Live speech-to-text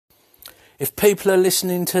If people are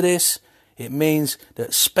listening to this, it means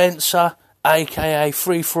that Spencer, aka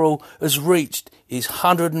Free For All, has reached his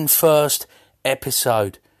 101st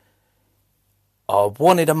episode. I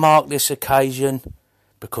wanted to mark this occasion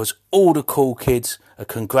because all the cool kids are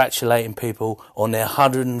congratulating people on their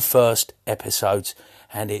 101st episodes,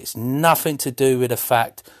 and it's nothing to do with the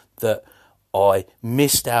fact that I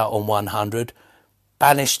missed out on 100.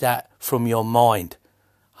 Banish that from your mind.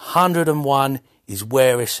 101 is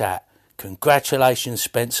where it's at. Congratulations,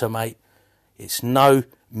 Spencer, mate. It's no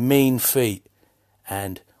mean feat,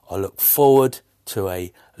 and I look forward to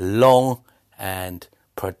a long and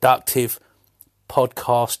productive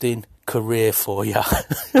podcasting career for you.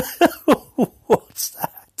 What's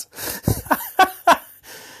that?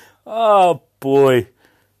 Oh boy.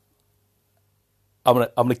 I'm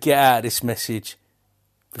gonna get out of this message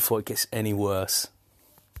before it gets any worse.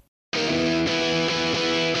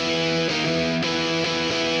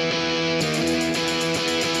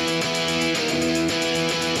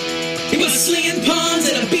 He was slinging pawns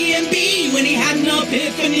at a B&B when he had an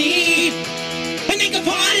epiphany. And they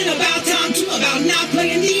complained about time too, about not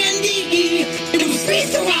playing D&D. It was free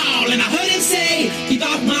for all, and I heard him say, "Keep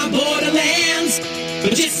off my borderlands.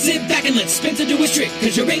 But just sit back and let Spencer do his trick,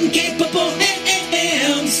 cause you're incapable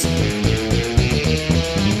hands."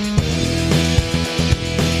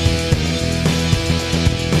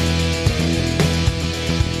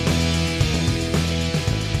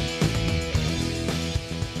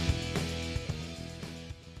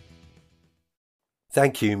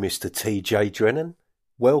 Thank you, Mr. TJ Drennan.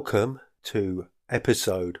 Welcome to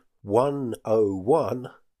episode 101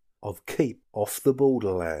 of Keep Off the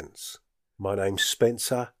Borderlands. My name's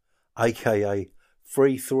Spencer, aka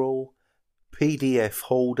Free Thrall, PDF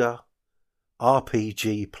holder,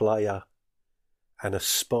 RPG player, and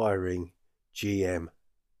aspiring GM.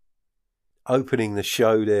 Opening the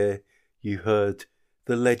show there, you heard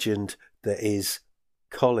the legend that is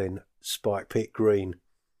Colin Spike Pit Green.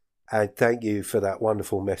 And thank you for that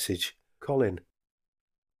wonderful message, Colin.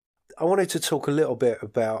 I wanted to talk a little bit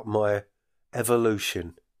about my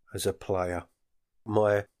evolution as a player,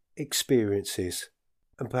 my experiences,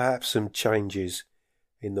 and perhaps some changes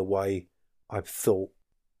in the way I've thought.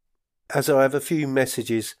 As I have a few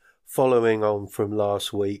messages following on from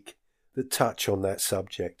last week that touch on that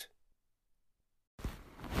subject.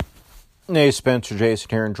 Hey, Spencer,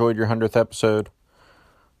 Jason here. Enjoyed your 100th episode.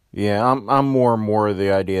 Yeah, I'm more and more of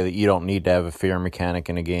the idea that you don't need to have a fear mechanic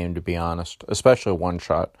in a game, to be honest, especially one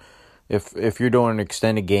shot. If you're doing an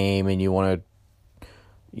extended game and you want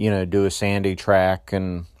to, do a sanity track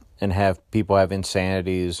and have people have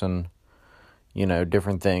insanities and,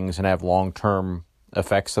 different things and have long-term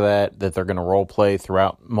effects of that they're going to role play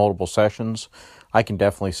throughout multiple sessions, I can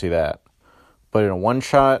definitely see that. But in a one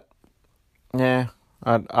shot, I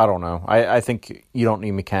don't know. I think you don't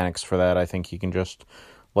need mechanics for that. I think you can just,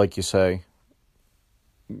 like you say,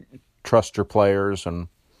 trust your players and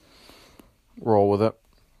roll with it.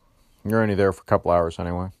 You're only there for a couple hours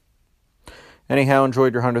anyway. Anyhow,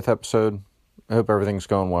 enjoyed your 100th episode. I hope everything's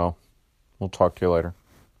going well. We'll talk to you later.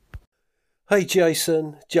 Hey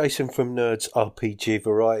Jason from Nerds RPG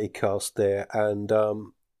Variety Cast there, and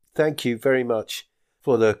thank you very much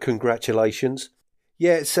for the congratulations.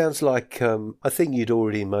 Yeah, it sounds like I think you'd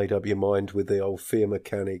already made up your mind with the old fear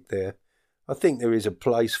mechanic there. I think there is a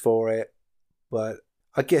place for it, but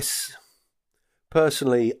I guess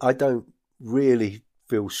personally I don't really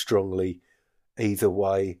feel strongly either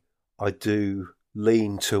way. I do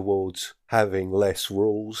lean towards having less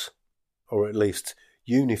rules, or at least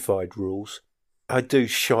unified rules. I do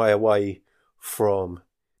shy away from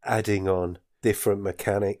adding on different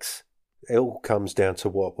mechanics. It all comes down to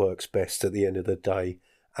what works best at the end of the day.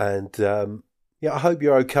 And I hope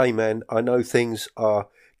you're okay, man. I know things are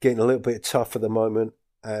getting a little bit tough at the moment,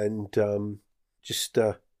 and just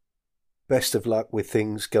best of luck with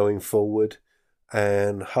things going forward,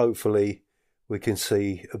 and hopefully we can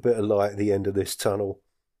see a bit of light at the end of this tunnel.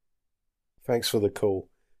 Thanks for the call.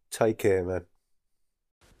 Take care, man.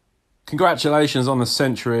 Congratulations on the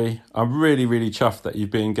century. I'm really, really chuffed that you've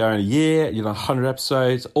been going a year, 100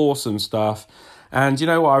 episodes, awesome stuff. And you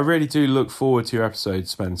know what, I really do look forward to your episodes,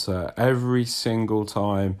 Spencer. Every single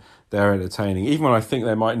time they're entertaining. Even when I think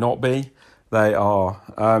they might not be, they are.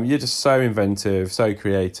 You're just so inventive, so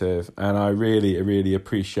creative, and I really, really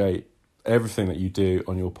appreciate everything that you do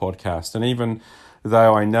on your podcast. And even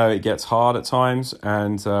though I know it gets hard at times,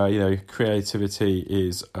 and creativity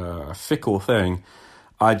is a fickle thing,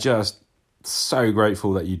 I just so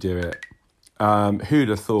grateful that you do it. Who'd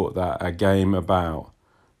have thought that a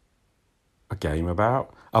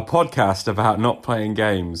podcast about not playing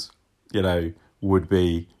games, would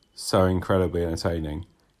be so incredibly entertaining.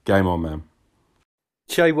 Game on, man.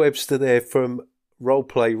 Jay Webster there from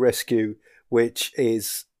Roleplay Rescue, which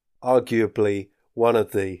is arguably one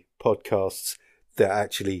of the podcasts that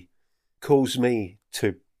actually caused me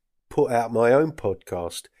to put out my own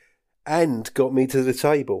podcast and got me to the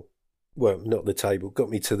table. Well, not the table, got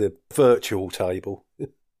me to the virtual table.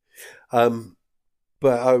 But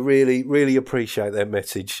I really, really appreciate that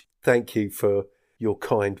message. Thank you for your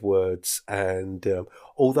kind words. And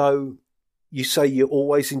although you say you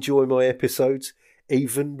always enjoy my episodes,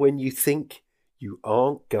 even when you think you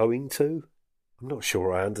aren't going to, I'm not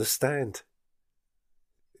sure I understand.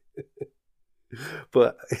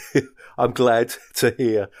 But I'm glad to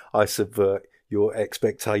hear I subvert your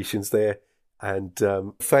expectations there. And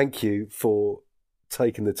thank you for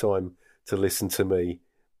taking the time to listen to me.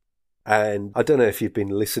 And I don't know if you've been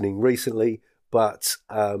listening recently, but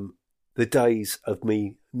the days of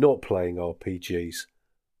me not playing RPGs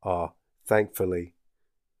are thankfully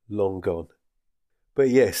long gone. But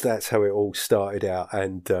yes, that's how it all started out.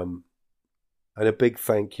 And a big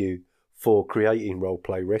thank you for creating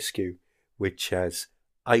Roleplay Rescue, which has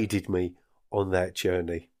aided me on that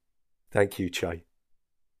journey. Thank you, Che.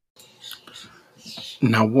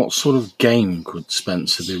 Now, what sort of game could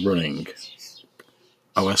Spencer be running?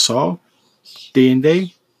 OSR?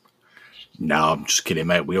 D&D? No, I'm just kidding,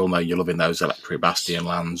 mate. We all know you're loving those Electric Bastion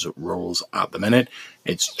Lands rules at the minute.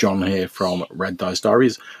 It's John here from Red Dice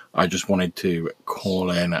Diaries. I just wanted to call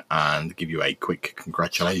in and give you a quick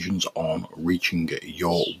congratulations on reaching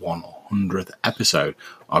your 100th episode.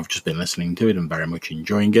 I've just been listening to it and very much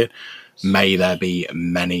enjoying it. May there be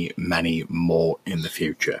many, many more in the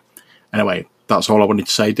future. Anyway, that's all I wanted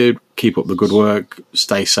to say, dude. Keep up the good work,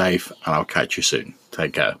 stay safe, and I'll catch you soon.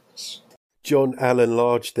 Take care. John Allen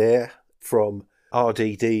Large there from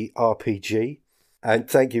RDD RPG. And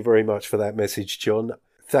thank you very much for that message, John.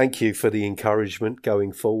 Thank you for the encouragement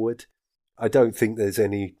going forward. I don't think there's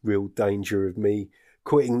any real danger of me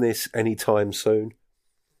quitting this anytime soon.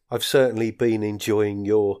 I've certainly been enjoying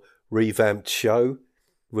your revamped show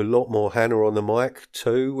with a lot more Hannah on the mic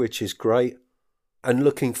too, which is great. And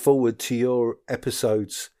looking forward to your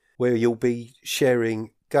episodes where you'll be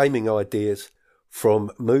sharing gaming ideas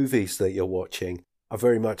from movies that you're watching. I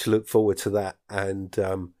very much look forward to that. And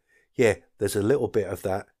yeah, there's a little bit of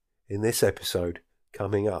that in this episode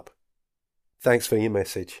coming up. Thanks for your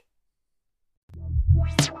message.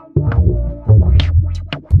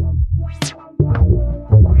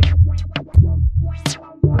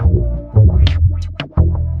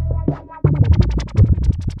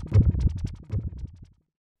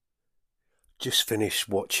 Just finished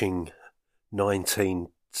watching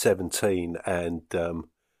 1917 and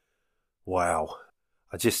wow,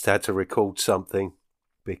 I just had to record something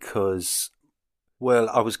because, well,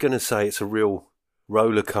 I was going to say it's a real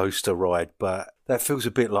roller coaster ride, but that feels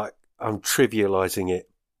a bit like I'm trivializing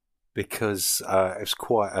it because it's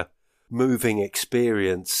quite a moving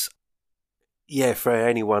experience. Yeah, for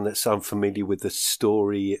anyone that's unfamiliar with the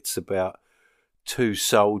story, it's about two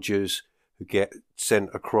soldiers who get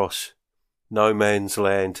sent across no man's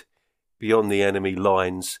land beyond the enemy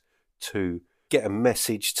lines to get a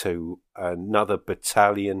message to another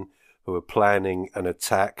battalion who are planning an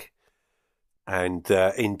attack, and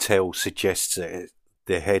intel suggests that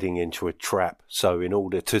they're heading into a trap. So in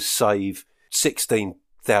order to save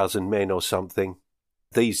 16,000 men or something,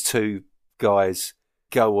 these two guys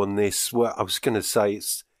go on this, well, I was going to say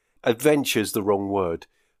it's adventure's the wrong word,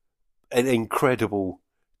 an incredible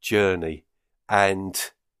journey. And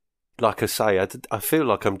like I say, I feel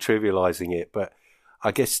like I'm trivializing it, but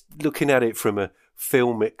I guess looking at it from a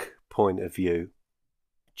filmic point of view,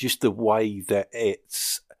 just the way that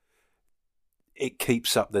it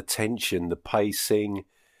keeps up the tension, the pacing,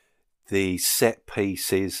 the set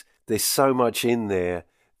pieces. There's so much in there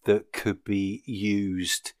that could be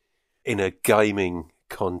used in a gaming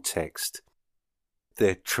context.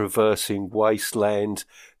 They're traversing wasteland.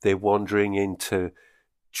 They're wandering into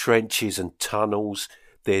trenches and tunnels.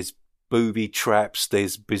 There's booby traps.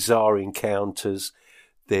 There's bizarre encounters.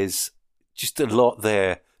 There's just a lot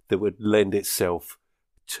there that would lend itself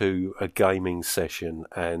to a gaming session.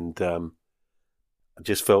 And I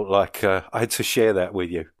just felt like I had to share that with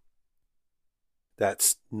you.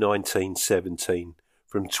 That's 1917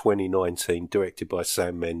 from 2019, directed by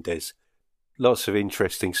Sam Mendes. Lots of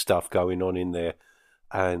interesting stuff going on in there.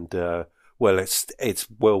 And, well, it's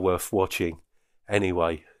well worth watching.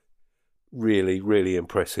 Anyway, really, really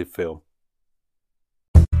impressive film.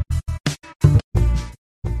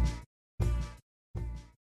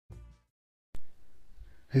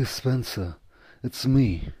 Hey Spencer, it's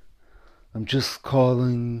me. I'm just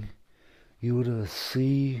calling you to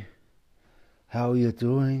see how you're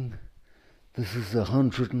doing. This is a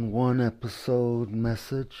 101 episode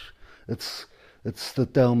message. It's the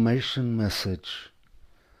Dalmatian message.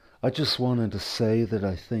 I just wanted to say that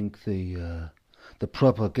I think the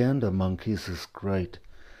propaganda monkeys is great,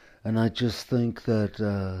 and I just think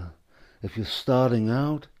that if you're starting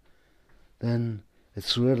out, then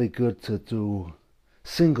it's really good to do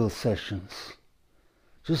single sessions,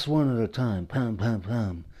 just one at a time. Pam, pam,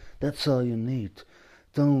 pam. That's all you need.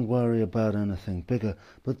 Don't worry about anything bigger.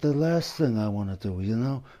 But the last thing I want to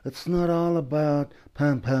do, it's not all about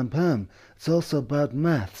pam, pam, pam. It's also about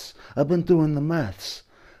maths. I've been doing the maths.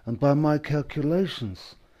 And by my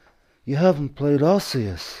calculations, you haven't played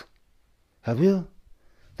Osseous, have you?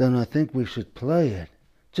 Then I think we should play it.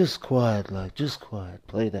 Just quiet,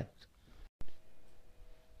 play that.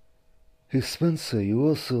 Hey Spencer, you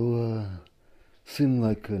also seem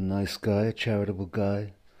like a nice guy, a charitable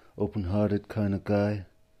guy, open-hearted kind of guy.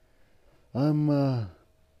 I'm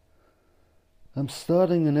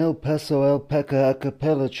starting an El Paso Alpaca a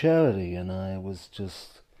cappella charity, and I was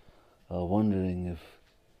just wondering if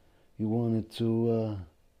you wanted to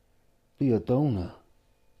be a donor.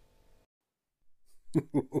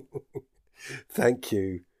 Thank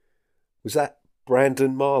you. Was that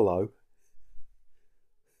Brandon Marlowe?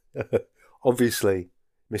 Obviously,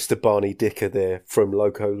 Mr. Barney Dicker there from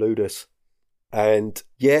Loco Ludus. And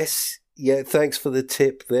yes, thanks for the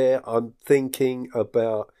tip there. I'm thinking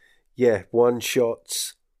about,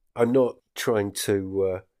 one-shots. I'm not trying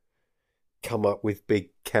to come up with big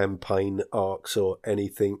campaign arcs or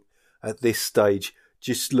anything at this stage.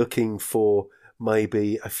 Just looking for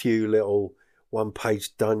maybe a few little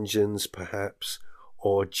one-page dungeons, perhaps,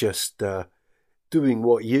 or just doing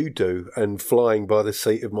what you do and flying by the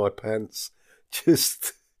seat of my pants,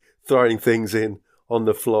 just throwing things in on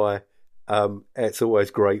the fly. It's always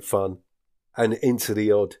great fun. And Into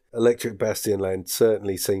the Odd, Electric Bastion Land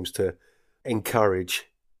certainly seems to encourage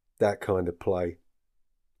that kind of play.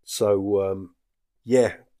 So,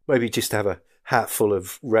 maybe just have a hat full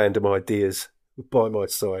of random ideas by my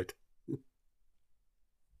side.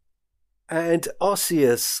 And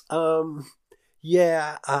Osseous, although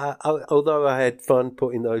I had fun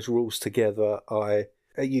putting those rules together,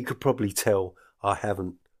 you could probably tell I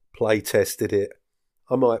haven't play tested it.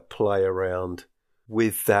 I might play around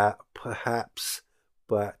with that perhaps,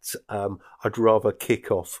 but I'd rather kick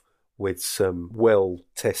off with some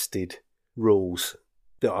well-tested rules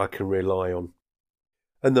that I can rely on.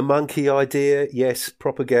 And the monkey idea, yes,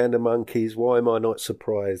 propaganda monkeys, why am I not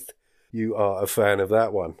surprised you are a fan of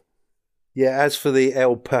that one? Yeah, as for the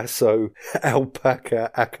El Paso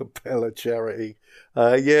Alpaca a cappella charity,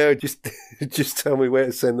 just tell me where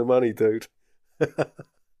to send the money, dude.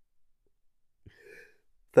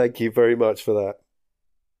 Thank you very much for that.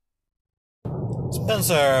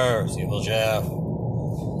 Spencer, Evil Jeff.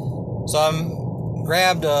 So I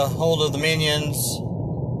grabbed a hold of the minions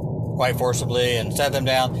quite forcibly and sat them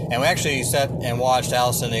down, and we actually sat and watched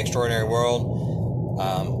Alice in the Extraordinary World.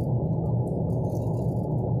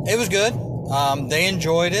 It was good. They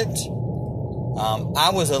enjoyed it. I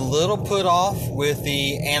was a little put off with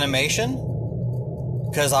the animation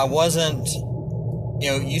because I wasn't,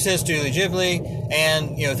 you said Studio Ghibli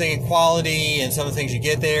and, thinking quality and some of the things you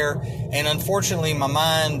get there. And unfortunately, my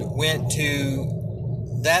mind went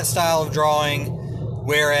to that style of drawing,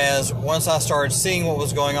 whereas once I started seeing what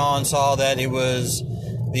was going on, saw that it was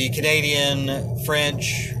the Canadian,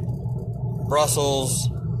 French, Brussels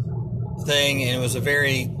thing, and it was a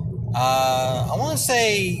very, I want to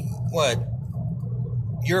say,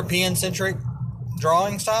 European-centric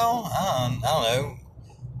drawing style? I don't know,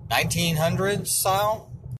 1900s style?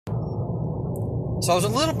 So I was a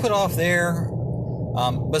little put off there,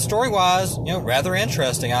 but story-wise, rather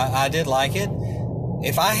interesting. I did like it.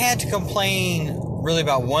 If I had to complain really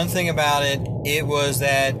about one thing about it, it was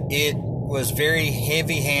that it was very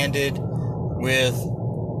heavy-handed with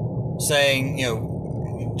saying,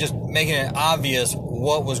 just making it obvious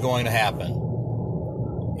what was going to happen.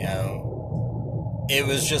 It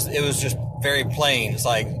was just very plain. It's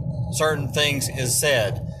like certain things is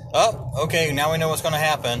said. Oh, okay, now we know what's going to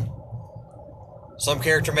happen. Some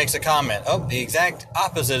character makes a comment. Oh, the exact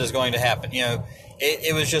opposite is going to happen.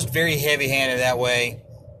 It was just very heavy-handed that way.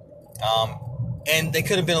 And they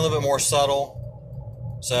could have been a little bit more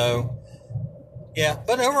subtle. So, yeah.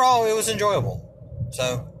 But overall, it was enjoyable.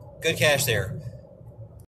 So, good cash there.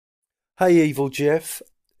 Hey, Evil Jeff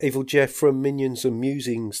from Minions and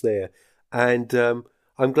Musings there. And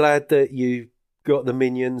I'm glad that you got the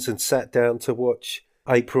Minions and sat down to watch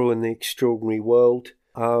April in the Extraordinary World.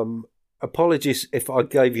 Apologies if I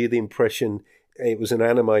gave you the impression It was an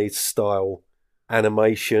anime-style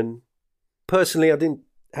animation. Personally, I didn't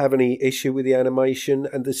have any issue with the animation,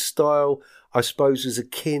 and the style, I suppose, is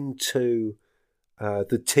akin to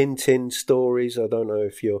the Tintin stories. I don't know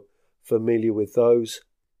if you're familiar with those.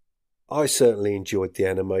 I certainly enjoyed the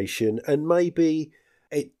animation, and maybe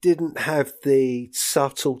it didn't have the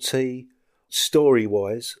subtlety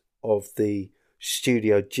story-wise of the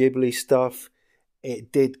Studio Ghibli stuff.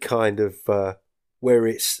 It did kind of wear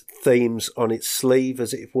its themes on its sleeve,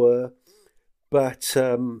 as it were. But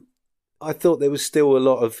I thought there was still a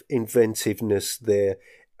lot of inventiveness there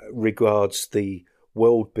regards the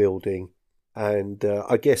world building. And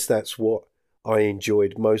I guess that's what I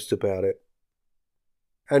enjoyed most about it.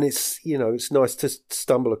 And it's nice to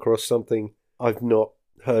stumble across something I've not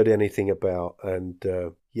heard anything about. And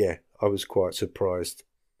I was quite surprised.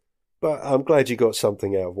 But I'm glad you got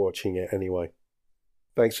something out of watching it anyway.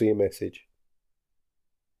 Thanks for your message.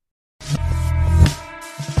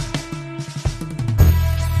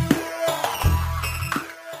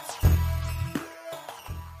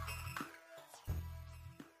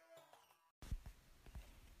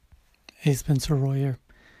 Hey, Spencer Royer.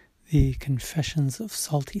 The Confessions of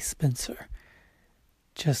Salty Spencer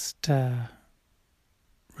just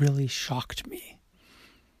really shocked me.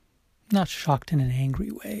 Not shocked in an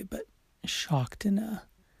angry way, but shocked in a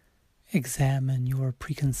examine your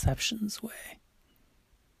preconceptions way.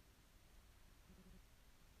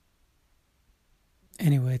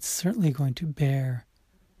 Anyway, it's certainly going to bear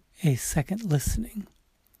a second listening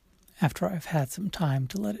after I've had some time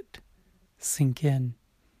to let it sink in.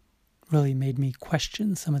 Really made me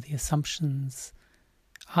question some of the assumptions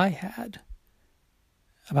I had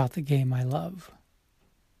about the game I love.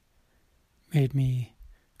 Made me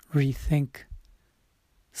rethink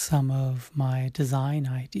some of my design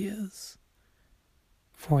ideas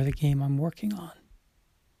for the game I'm working on.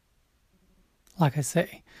 Like I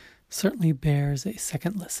say, certainly bears a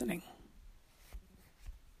second listening.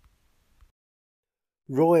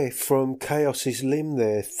 Roy from Chaos's Limb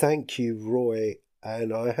there. Thank you, Roy.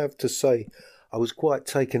 And I have to say, I was quite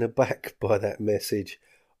taken aback by that message.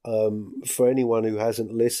 For anyone who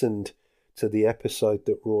hasn't listened to the episode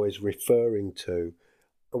that Roy's referring to,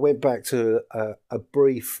 I went back to a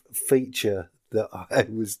brief feature that I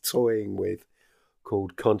was toying with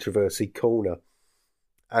called Controversy Corner.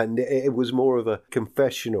 And it was more of a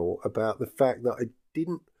confessional about the fact that I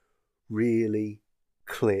didn't really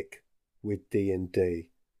click with D&D.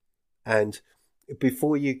 And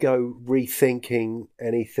before you go rethinking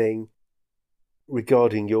anything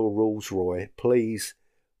regarding your rules, Roy, please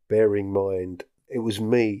bear in mind it was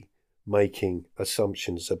me making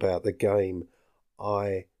assumptions about the game.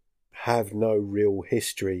 I have no real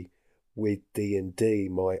history with D&D.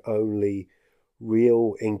 My only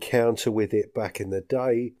real encounter with it back in the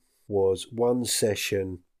day was one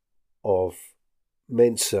session of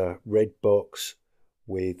Mensa Red Box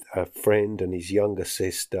with a friend and his younger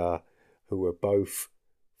sister, who were both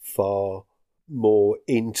far more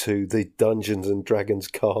into the Dungeons and Dragons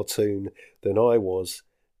cartoon than I was.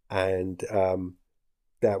 And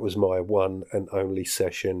that was my one and only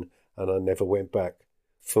session, and I never went back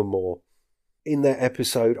for more. In that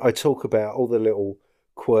episode, I talk about all the little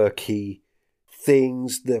quirky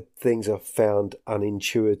things, the things I found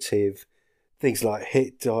unintuitive, things like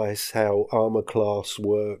hit dice, how armor class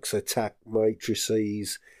works, attack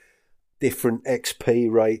matrices, different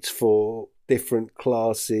XP rates for different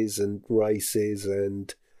classes and races,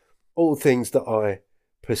 and all things that I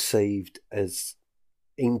perceived as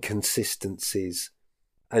inconsistencies,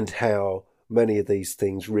 and how many of these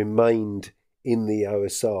things remained in the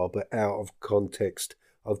OSR but out of context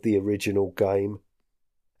of the original game,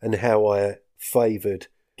 and how I favoured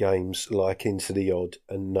games like Into the Odd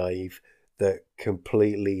and Knave that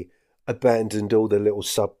completely abandoned all the little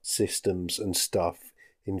subsystems and stuff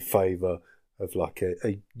in favour of like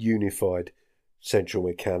a unified central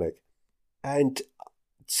mechanic. And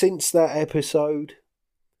since that episode,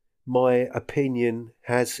 my opinion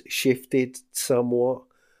has shifted somewhat.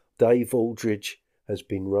 Dave Aldridge has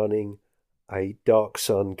been running a Dark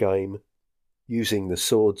Sun game using the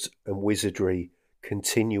Swords and Wizardry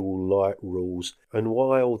continual light rules, and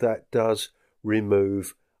while that does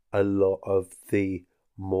remove a lot of the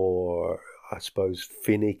more, I suppose,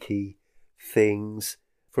 finicky things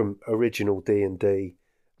from original D&D,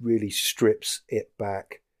 really strips it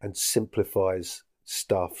back and simplifies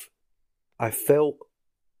stuff. I felt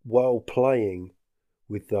while playing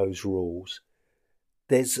with those rules,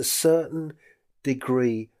 there's a certain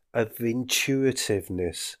degree of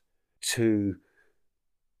intuitiveness to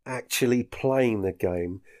actually playing the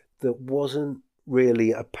game that wasn't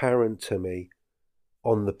really apparent to me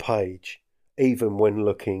on the page. even when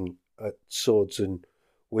looking at Swords and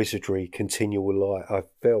Wizardry Continual Light, I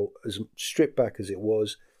felt, as stripped back as it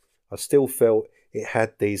was, I still felt it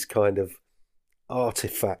had these kind of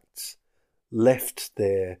artifacts left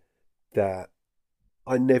there that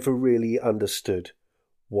I never really understood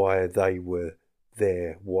why they were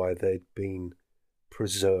there, why they'd been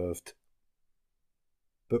preserved.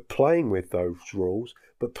 But playing with those rules,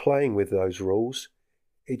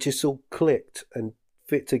 it just all clicked and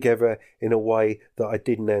fit together in a way that I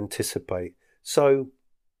didn't anticipate. So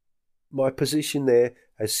my position there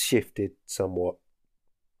has shifted somewhat.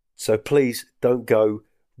 So please don't go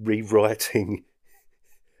rewriting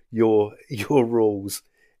your rules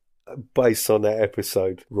based on that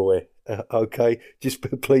episode, Roy. Okay? Just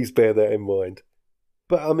please bear that in mind.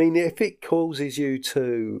 But I mean, if it causes you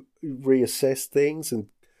to reassess things and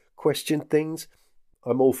question things,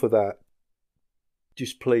 I'm all for that.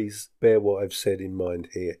 Just please bear what I've said in mind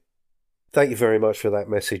here. Thank you very much for that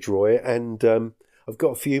message, Roy. And I've got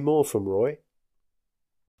a few more from Roy.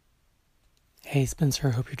 Hey,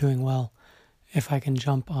 Spencer, hope you're doing well. If I can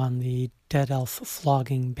jump on the Dead Elf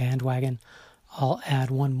flogging bandwagon, I'll add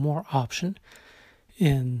one more option.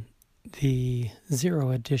 In the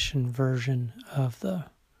Zero Edition version of the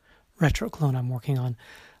retro clone I'm working on,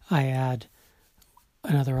 I add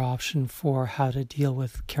another option for how to deal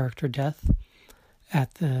with character death.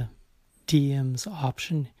 At the DM's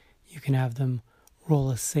option, you can have them roll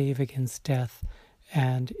a save against death,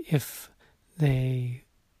 and if they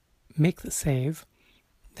make the save,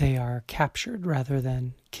 they are captured rather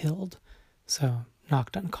than killed, so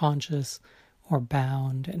knocked unconscious or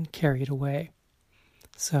bound and carried away.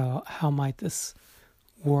 So how might this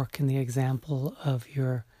work in the example of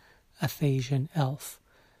your Athasian elf?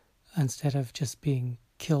 Instead of just being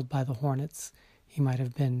killed by the hornets, he might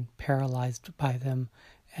have been paralyzed by them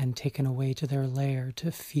and taken away to their lair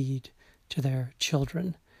to feed to their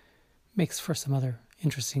children. Makes for some other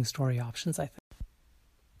interesting story options, I think.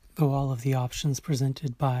 Though all of the options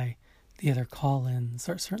presented by the other call-ins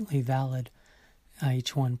are certainly valid,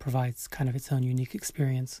 each one provides kind of its own unique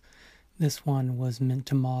experience. This one was meant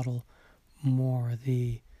to model more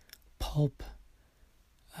the pulp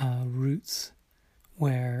roots,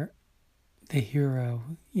 where the hero,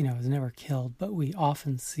 is never killed, but we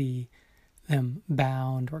often see them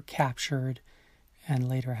bound or captured and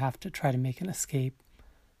later have to try to make an escape.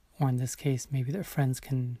 Or in this case, maybe their friends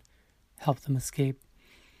can help them escape,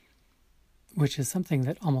 which is something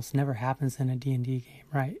that almost never happens in a D&D game,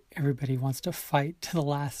 right? Everybody wants to fight to the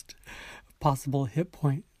last possible hit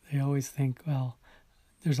point. They always think, well,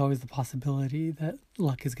 there's always the possibility that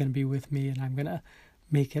luck is going to be with me and I'm going to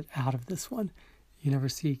make it out of this one. You never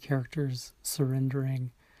see characters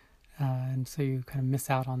surrendering, and so you kind of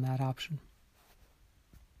miss out on that option.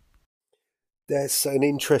 That's an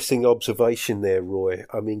interesting observation there, Roy.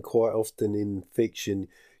 I mean, quite often in fiction,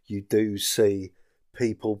 you do see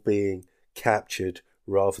people being captured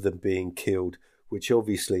rather than being killed, which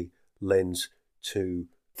obviously lends to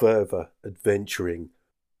further adventuring.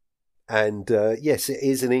 And yes, it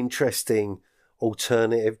is an interesting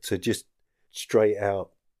alternative to just straight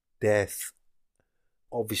out death,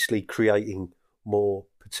 obviously creating more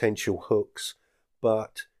potential hooks.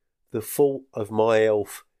 But the thought of my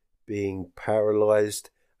elf being paralysed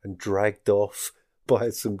and dragged off by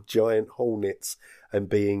some giant hornets and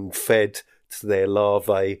being fed to their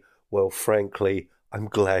larvae, well, frankly, I'm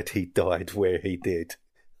glad he died where he did.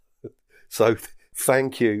 So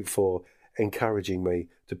thank you for encouraging me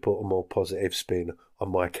to put a more positive spin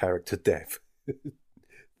on my character death.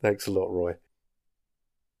 Thanks a lot, Roy.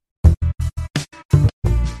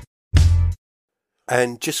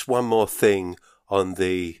 And just one more thing on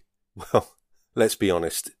well, let's be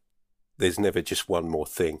honest, there's never just one more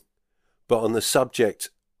thing. But on the subject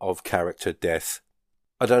of character death,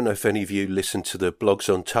 I don't know if any of you listened to the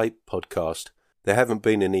Blogs on Tape podcast. There haven't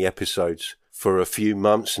been any episodes for a few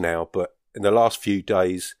months now, but in the last few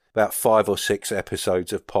days, about 5 or 6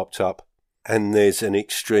 episodes have popped up. And there's an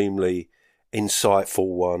extremely insightful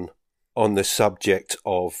one on the subject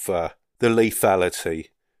of the lethality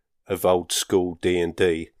of old school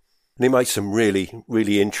D&D. And he makes some really,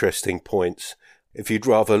 really interesting points. If you'd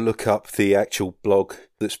rather look up the actual blog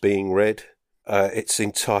that's being read, it's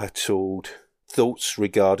entitled Thoughts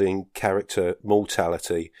Regarding Character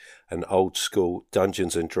Mortality and Old School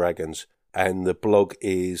Dungeons and Dragons. And the blog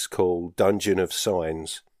is called Dungeon of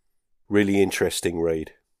Signs. Really interesting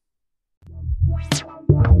read.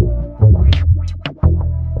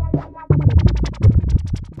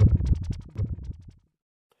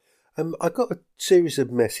 I got a series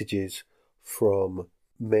of messages from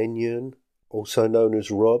Menyon, also known as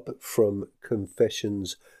Rob, from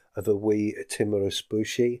Confessions of a wee timorous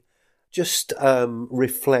bushy, just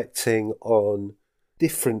reflecting on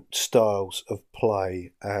different styles of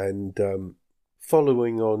play and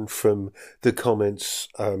following on from the comments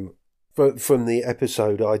from the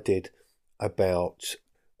episode I did about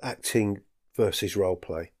acting versus role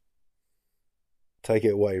play. Take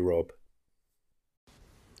it away, Rob.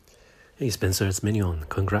 Hey Spencer, it's Minion.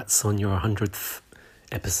 Congrats on your 100th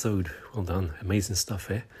episode. Well done. Amazing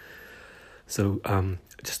stuff, eh? So,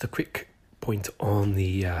 just a quick point on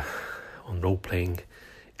the on role playing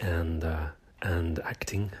and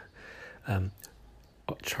acting. I'll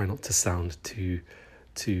try not to sound too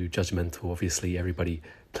judgmental. Obviously, everybody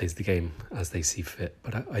plays the game as they see fit,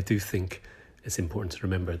 but I do think it's important to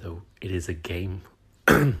remember, though, it is a game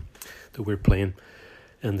that we're playing.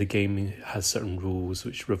 And the game has certain rules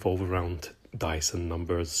which revolve around dice and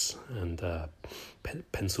numbers and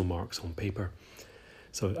pencil marks on paper.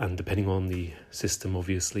 So, and depending on the system,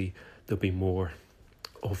 obviously, there'll be more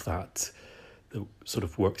of that sort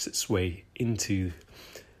of works its way into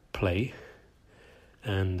play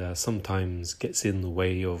and sometimes gets in the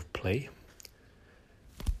way of play.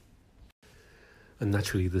 And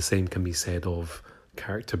naturally, the same can be said of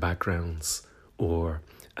character backgrounds or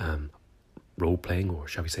role-playing, or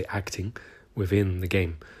shall we say acting, within the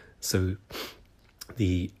game. So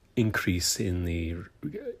the increase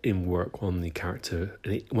in work on the character,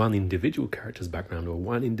 one individual character's background or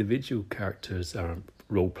one individual character's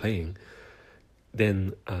role-playing,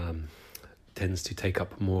 then tends to take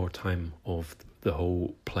up more time of the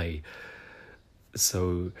whole play.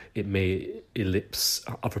 So it may ellipse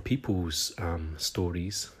other people's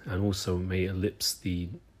stories, and also may ellipse the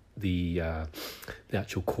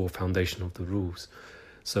actual core foundation of the rules.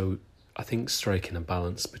 So I think striking a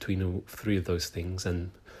balance between all three of those things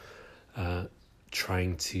and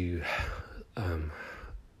trying to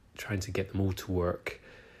get them all to work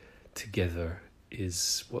together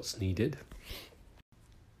is what's needed.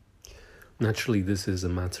 Naturally, this is a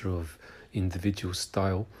matter of individual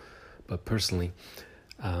style, but personally,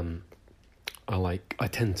 I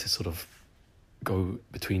tend to sort of go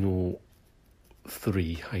between all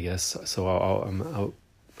three, I guess. So I'll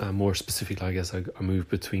more specifically, I guess, I move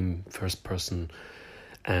between first person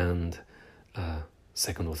and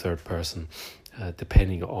second or third person,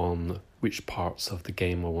 depending on which parts of the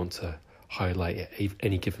game I want to highlight at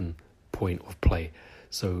any given point of play.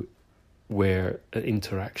 So where an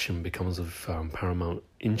interaction becomes of paramount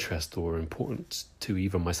interest or importance to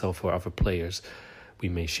either myself or other players, we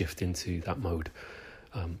may shift into that mode,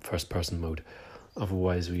 first person mode.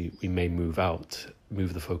 Otherwise, we may move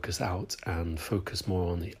the focus out and focus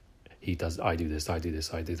more on the he does, I do this, I do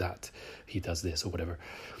this, I do that, he does this, or whatever.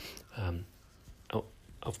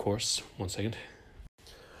 Of course, one second.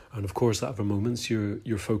 And of course, at other moments,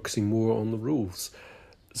 you're focusing more on the rules.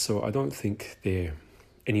 So I don't think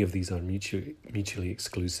any of these are mutually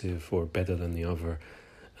exclusive or better than the other.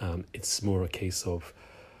 It's more a case of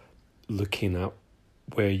looking at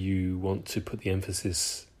where you want to put the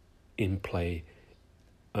emphasis in play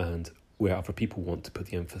and where other people want to put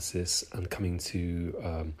the emphasis, and coming to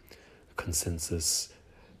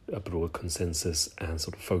a broad consensus, and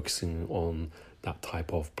sort of focusing on that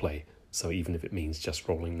type of play. So even if it means just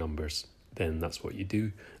rolling numbers, then that's what you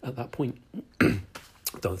do at that point. I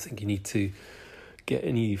don't think you need to get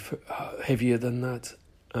any heavier than that.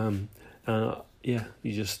 You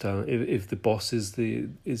just if the boss is the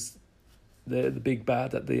big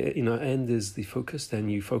bad at the end is the focus, then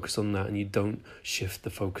you focus on that and you don't shift the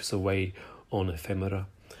focus away on ephemera.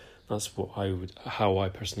 That's how I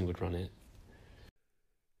personally would run it.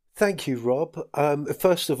 Thank you, Rob.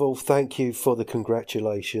 First of all, thank you for the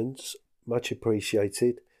congratulations. Much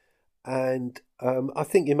appreciated. And I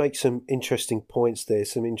think you make some interesting points there,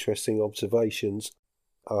 some interesting observations.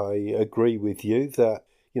 I agree with you that,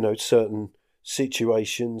 certain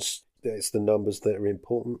situations, it's the numbers that are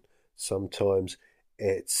important. Sometimes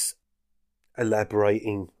it's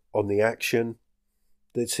elaborating on the action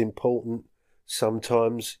that's important.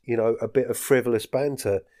 Sometimes, a bit of frivolous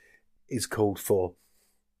banter is called for.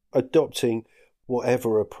 Adopting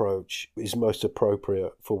whatever approach is most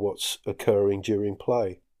appropriate for what's occurring during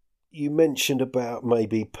play. You mentioned about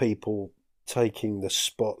maybe people taking the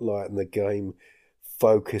spotlight in the game,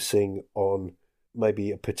 focusing on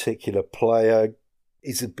maybe a particular player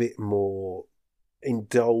is a bit more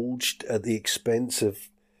indulged at the expense of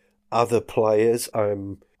other players.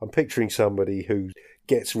 I'm picturing somebody who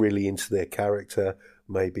gets really into their character,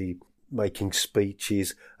 maybe making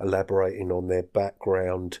speeches, elaborating on their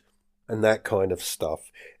background and that kind of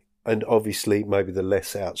stuff. And obviously maybe the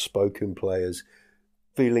less outspoken players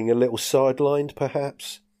feeling a little sidelined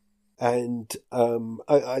perhaps. And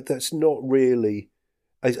that's not really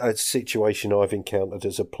a situation I've encountered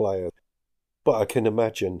as a player. But I can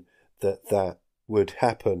imagine that would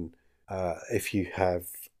happen if you have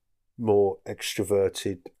more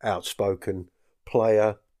extroverted, outspoken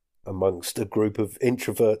player amongst a group of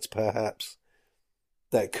introverts, perhaps.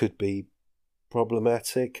 That could be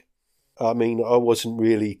problematic. I mean, I wasn't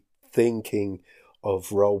really thinking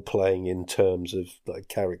of role-playing in terms of like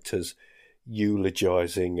characters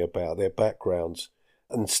eulogizing about their backgrounds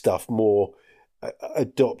and stuff, more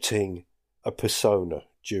adopting a persona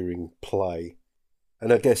during play.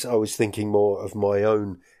 And I guess I was thinking more of my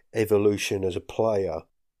own evolution as a player.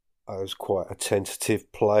 I was quite a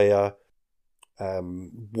tentative player,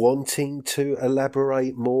 wanting to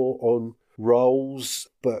elaborate more on roles,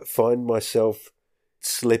 but find myself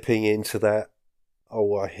slipping into that,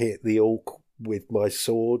 oh, I hit the orc with my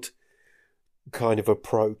sword kind of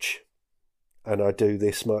approach, and I do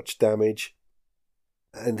this much damage.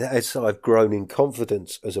 And as I've grown in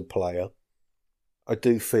confidence as a player, I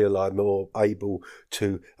do feel I'm more able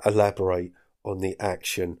to elaborate on the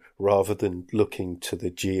action rather than looking to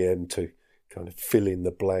the GM to kind of fill in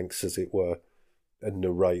the blanks, as it were, and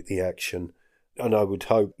narrate the action. And I would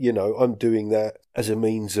hope, I'm doing that as a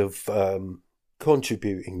means of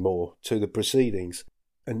contributing more to the proceedings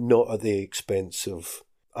and not at the expense of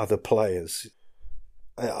other players.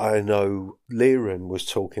 I know Liren was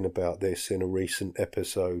talking about this in a recent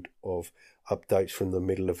episode of Updates from the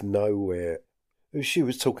Middle of Nowhere. She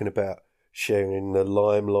was talking about sharing the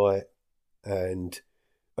limelight and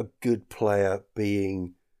a good player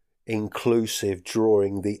being inclusive,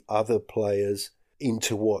 drawing the other players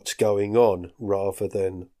into what's going on rather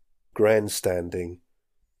than grandstanding.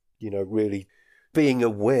 Really being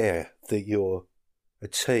aware that you're a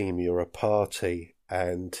team, you're a party,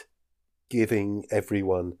 and giving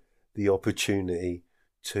everyone the opportunity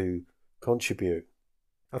to contribute.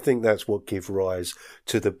 I think that's what gives rise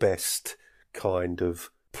to the best kind of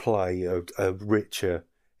play, a richer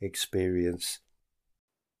experience.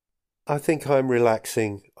 I think I'm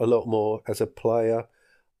relaxing a lot more as a player.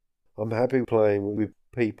 I'm happy playing with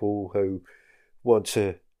people who want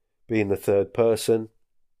to be in the third person,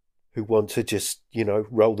 who want to just,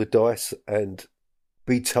 roll the dice and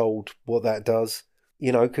be told what that does,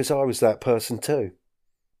 because I was that person too.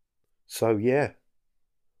 So yeah,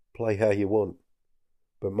 play how you want,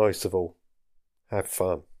 but most of all, have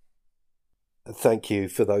fun. And thank you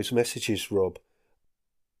for those messages, Rob.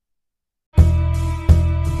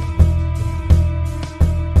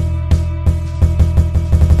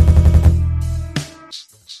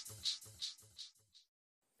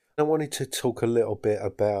 I wanted to talk a little bit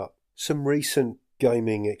about some recent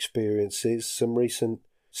gaming experiences, some recent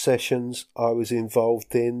sessions I was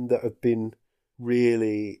involved in that have been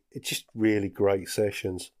really great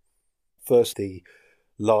sessions. First, the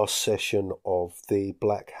last session of the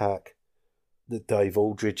Black Hack that Dave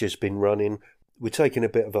Aldridge has been running. We're taking a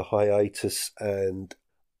bit of a hiatus, and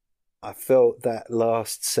I felt that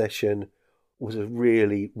last session was a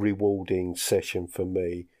really rewarding session for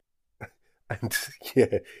me.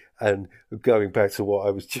 And going back to what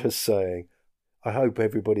I was just saying, I hope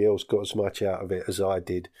everybody else got as much out of it as I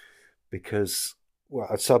did, because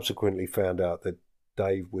I subsequently found out that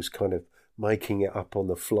Dave was kind of making it up on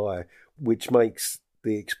the fly, which makes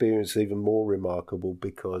the experience even more remarkable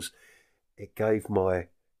because it gave my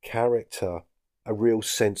character a real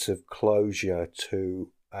sense of closure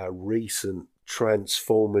to a recent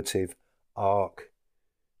transformative arc.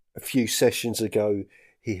 A few sessions ago,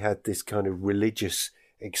 he had this kind of religious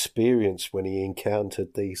experience when he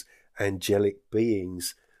encountered these angelic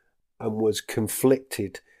beings and was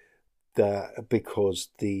conflicted that because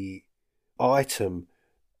the item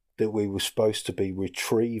that we were supposed to be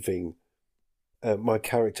retrieving, my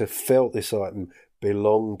character felt this item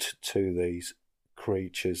belonged to these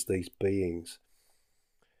creatures, these beings.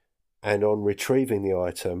 And on retrieving the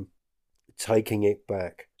item, taking it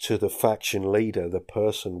back to the faction leader, the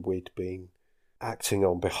person we'd been acting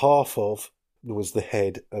on behalf of, was the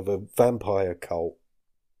head of a vampire cult.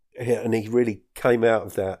 And he really came out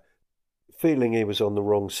of that feeling he was on the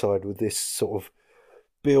wrong side with this sort of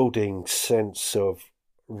building sense of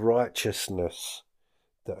righteousness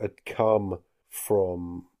that had come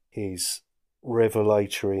from his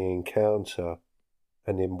revelatory encounter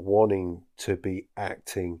and him wanting to be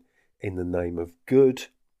acting in the name of good.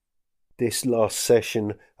 This last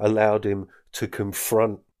session allowed him to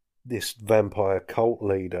confront this vampire cult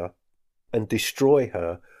leader and destroy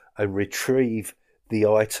her and retrieve the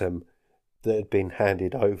item that had been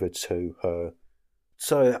handed over to her.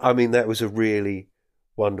 So, that was a really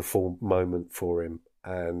wonderful moment for him.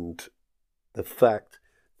 And the fact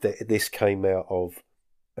this came out of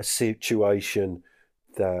a situation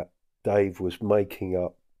that Dave was making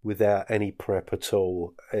up without any prep at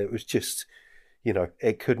all. It was just,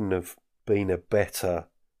 it couldn't have been a better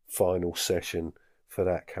final session for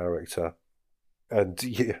that character. And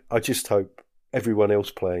yeah, I just hope everyone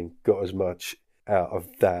else playing got as much out of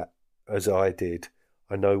that as I did.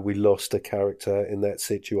 I know we lost a character in that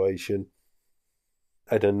situation,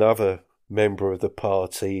 and another member of the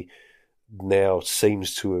party now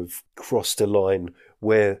seems to have crossed a line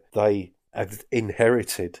where they have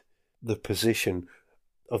inherited the position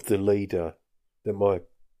of the leader that my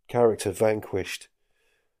character vanquished.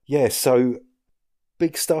 Yeah, so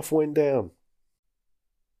big stuff went down.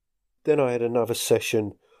 Then I had another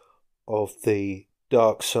session of the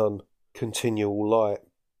Dark Sun Continual Light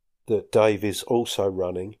that Dave is also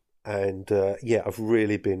running, and I've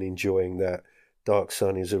really been enjoying that. Dark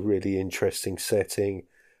Sun is a really interesting setting.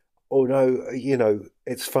 Although,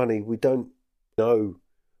 it's funny, we don't know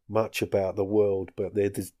much about the world, but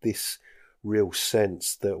there's this real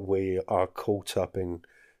sense that we are caught up in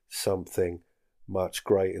something much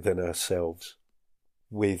greater than ourselves,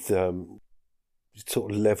 with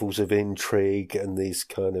sort of levels of intrigue and these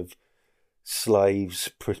kind of slaves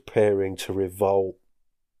preparing to revolt.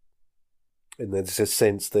 And there's a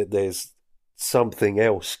sense that there's something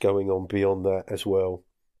else going on beyond that as well.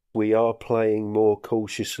 We are playing more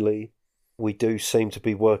cautiously. We do seem to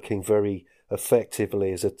be working very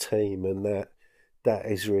effectively as a team, and that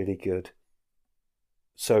is really good.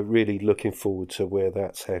 So really looking forward to where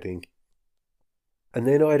that's heading. And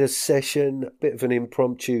then I had a session, a bit of an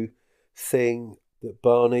impromptu thing, that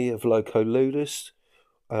Barney of Loco Ludus,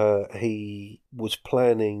 he was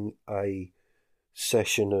planning a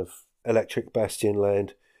session of Electric Bastion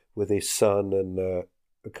Land with his son and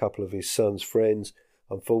a couple of his son's friends.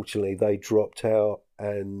 Unfortunately, they dropped out,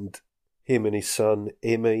 and him and his son,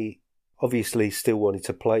 Imi, obviously still wanted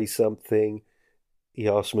to play something. He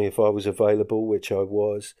asked me if I was available, which I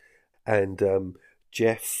was, and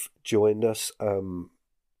Jeff joined us.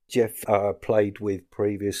 Jeff played with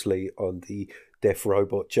previously on the Death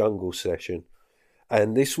Robot Jungle session,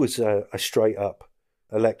 and this was a straight-up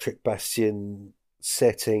Electric Bastion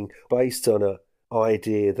setting based on an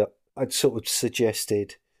idea that I'd sort of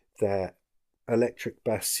suggested, that Electric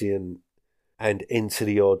Bastion and Into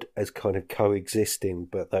the Odd as kind of coexisting,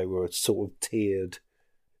 but they were sort of tiered.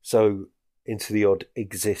 So Into the Odd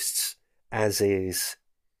exists as is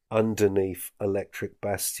underneath Electric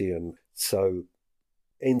Bastion. So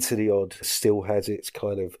Into the Odd still has its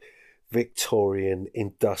kind of Victorian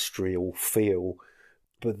industrial feel,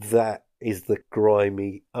 but that is the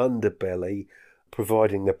grimy underbelly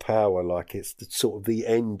providing the power, like it's the sort of the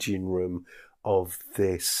engine room of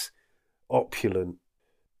this opulent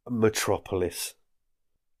metropolis.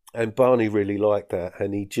 And Barney really liked that,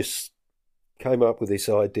 and he just came up with this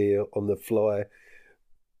idea on the fly.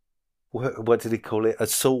 What did he call it?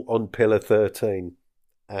 Assault on Pillar 13.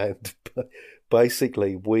 And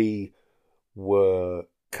basically we were a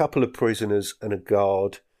couple of prisoners and a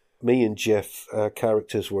guard. Me and Jeff, our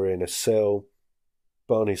characters, were in a cell.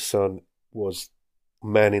 Barney's son was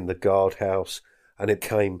manning the guardhouse, and it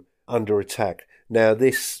came under attack. Now,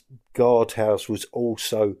 this guardhouse was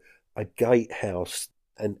also a gatehouse,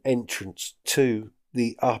 an entrance to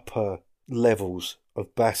the upper levels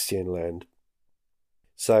of Bastionland.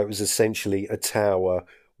 So it was essentially a tower.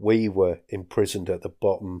 We were imprisoned at the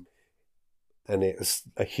bottom, and it was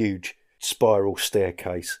a huge spiral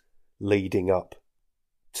staircase leading up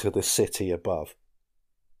to the city above.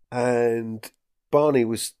 And Barney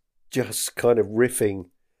was just kind of riffing,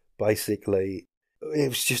 basically. It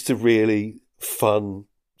was just a really fun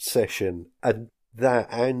session, and that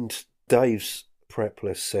and Dave's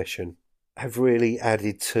prepless session have really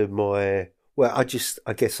added to my, I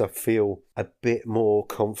guess I feel a bit more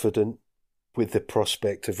confident with the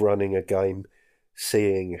prospect of running a game,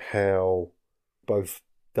 seeing how both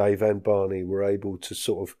Dave and Barney were able to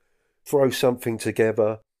sort of throw something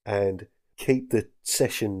together and keep the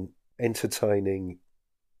session entertaining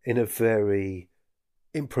in a very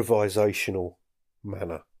improvisational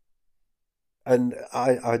manner. And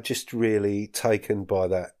I just really taken by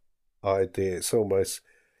that idea. It's almost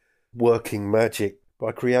working magic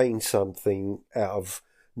by creating something out of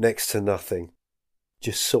next to nothing,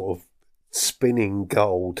 just sort of spinning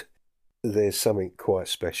gold. There's something quite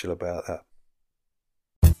special about that.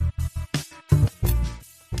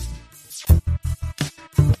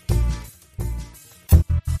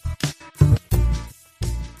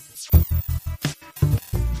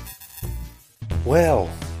 Well,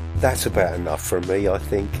 that's about enough from me, I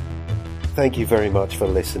think. Thank you very much for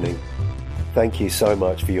listening. Thank you so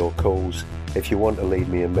much for your calls if you want to leave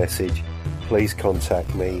me a message, please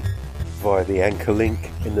contact me via the Anchor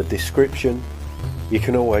link in the description. You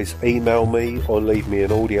can always email me or leave me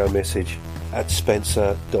an audio message at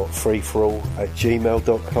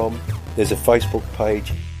spencer.freeforall@gmail.com. There's a Facebook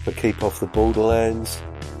page for Keep Off the Borderlands.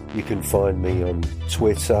 You can find me on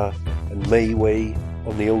Twitter and MeWe,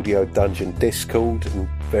 on the Audio Dungeon Discord and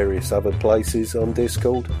various other places on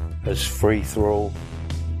Discord as Free For All.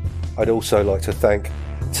 I'd also like to thank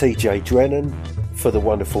TJ Drennan for the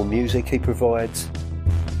wonderful music he provides.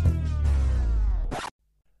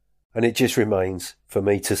 And it just remains for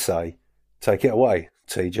me to say, take it away,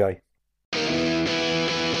 TJ.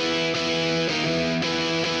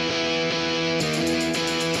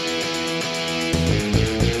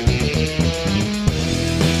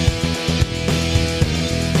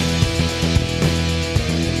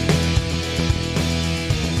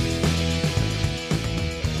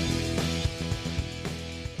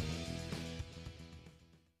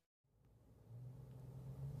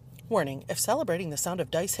 Warning, if celebrating the sound of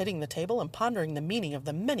dice hitting the table and pondering the meaning of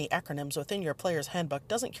the many acronyms within your player's handbook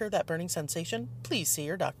doesn't cure that burning sensation, please see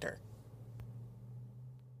your doctor.